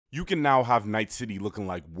You can now have Night City looking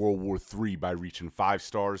like World War III by reaching 5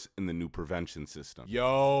 stars in the new prevention system.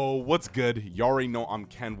 Yo, what's good? You already know I'm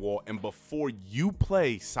KenWal, and before you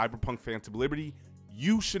play Cyberpunk Phantom Liberty,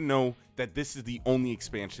 you should know that this is the only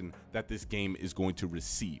expansion that this game is going to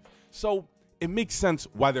receive. So it makes sense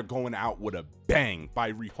why they're going out with a bang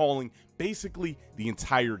by rehauling basically the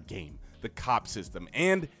entire game, the cop system,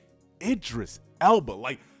 and Idris Elba.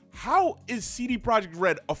 Like, how is CD Projekt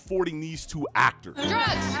Red affording these two actors?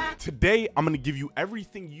 Drugs. Today, I'm going to give you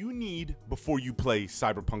everything you need before you play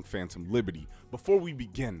Cyberpunk Phantom Liberty. Before we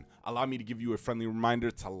begin, allow me to give you a friendly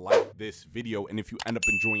reminder to like this video, and if you end up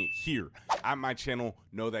enjoying it here at my channel,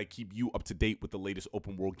 know that I keep you up to date with the latest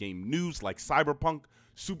open world game news like Cyberpunk,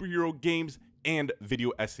 superhero games, and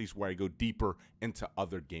video essays where I go deeper into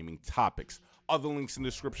other gaming topics. Other links in the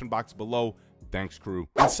description box below. Thanks, crew.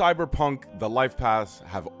 In Cyberpunk, the life paths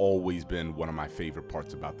have always been one of my favorite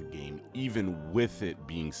parts about the game, even with it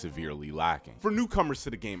being severely lacking. For newcomers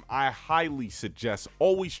to the game, I highly suggest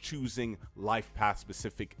always choosing life path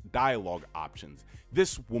specific dialogue options.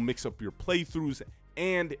 This will mix up your playthroughs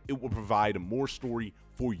and it will provide more story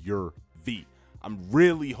for your V. I'm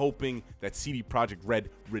really hoping that CD Projekt Red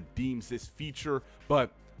redeems this feature,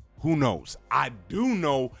 but who knows? I do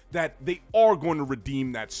know that they are going to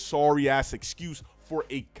redeem that sorry-ass excuse for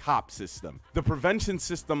a cop system. The prevention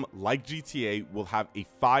system, like GTA, will have a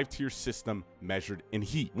 5-tier system measured in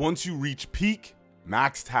heat. Once you reach peak,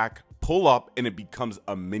 max tack, pull up, and it becomes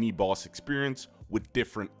a mini-boss experience with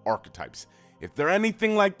different archetypes. If they're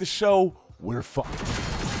anything like the show, we're fucked.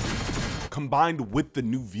 Combined with the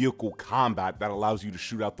new vehicle combat that allows you to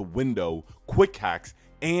shoot out the window, quick hacks,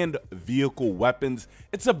 and vehicle weapons,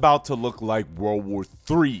 it's about to look like World War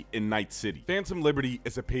III in Night City. Phantom Liberty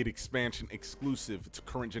is a paid expansion exclusive to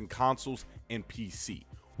current-gen consoles and PC.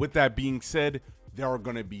 With that being said, there are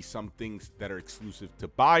going to be some things that are exclusive to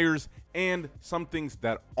buyers and some things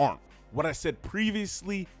that aren't. What I said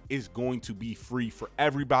previously is going to be free for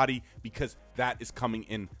everybody because that is coming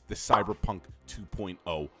in the Cyberpunk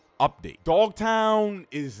 2.0 update. Dogtown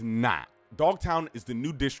is not. Dogtown is the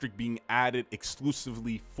new district being added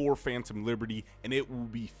exclusively for Phantom Liberty, and it will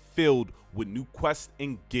be filled with new quests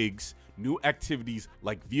and gigs, new activities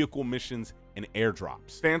like vehicle missions and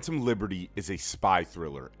airdrops. Phantom Liberty is a spy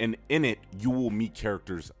thriller, and in it you will meet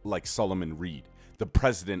characters like Solomon Reed, the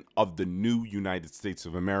president of the new United States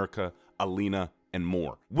of America, Alina, and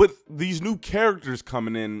more. With these new characters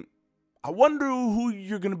coming in, I wonder who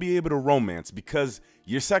you're going to be able to romance, because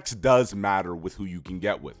your sex does matter with who you can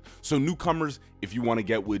get with. So newcomers, if you want to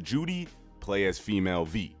get with Judy, play as female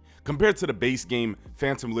V. Compared to the base game,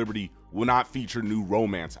 Phantom Liberty will not feature new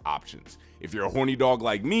romance options. If you're a horny dog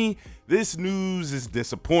like me, this news is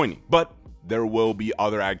disappointing, but there will be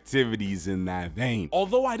other activities in that vein.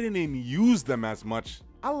 Although I didn't use them as much,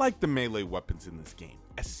 I like the melee weapons in this game,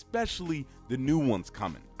 especially the new ones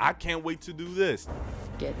coming. I can't wait to do this.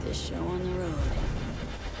 Get this show on the road.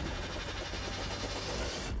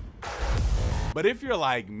 But if you're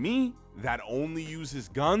like me, that only uses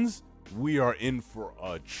guns, we are in for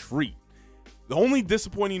a treat. The only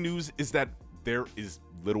disappointing news is that there is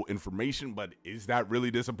little information, but is that really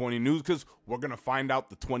disappointing news? Because we're gonna find out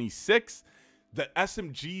the 26th. The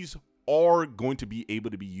SMGs are going to be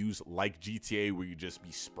able to be used like GTA, where you just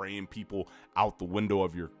be spraying people out the window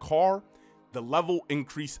of your car. The level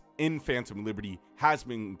increase in Phantom Liberty has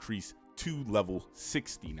been increased to level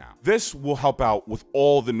 60 now. This will help out with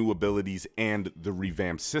all the new abilities and the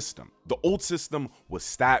revamped system. The old system was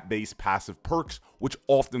stat-based passive perks, which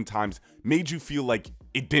oftentimes made you feel like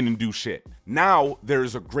it didn't do shit. Now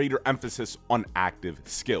there's a greater emphasis on active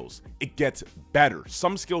skills. It gets better.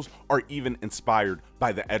 Some skills are even inspired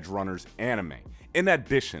by the Edge Runners anime. In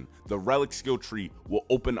addition, the relic skill tree will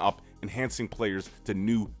open up, enhancing players to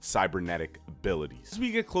new cybernetic abilities. As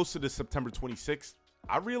we get closer to September 26th,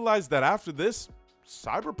 I realized that after this,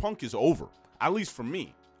 Cyberpunk is over. At least for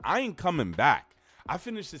me. I ain't coming back. I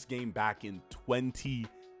finished this game back in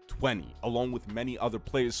 2020, along with many other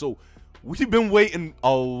players, so we've been waiting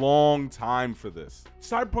a long time for this.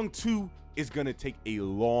 Cyberpunk 2 is gonna take a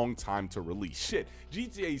long time to release. Shit,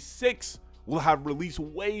 GTA 6 will have released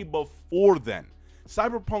way before then.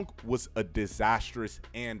 Cyberpunk was a disastrous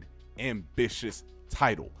and ambitious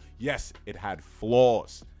title. Yes, it had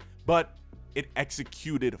flaws, but it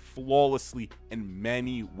executed flawlessly in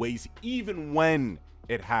many ways, even when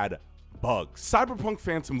it had bugs. Cyberpunk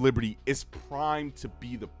Phantom Liberty is primed to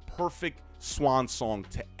be the perfect swan song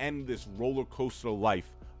to end this roller coaster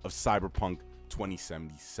life of Cyberpunk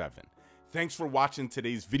 2077. Thanks for watching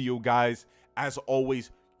today's video, guys. As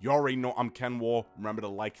always, you already know I'm KenWal. Remember to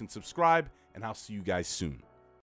like and subscribe, and I'll see you guys soon.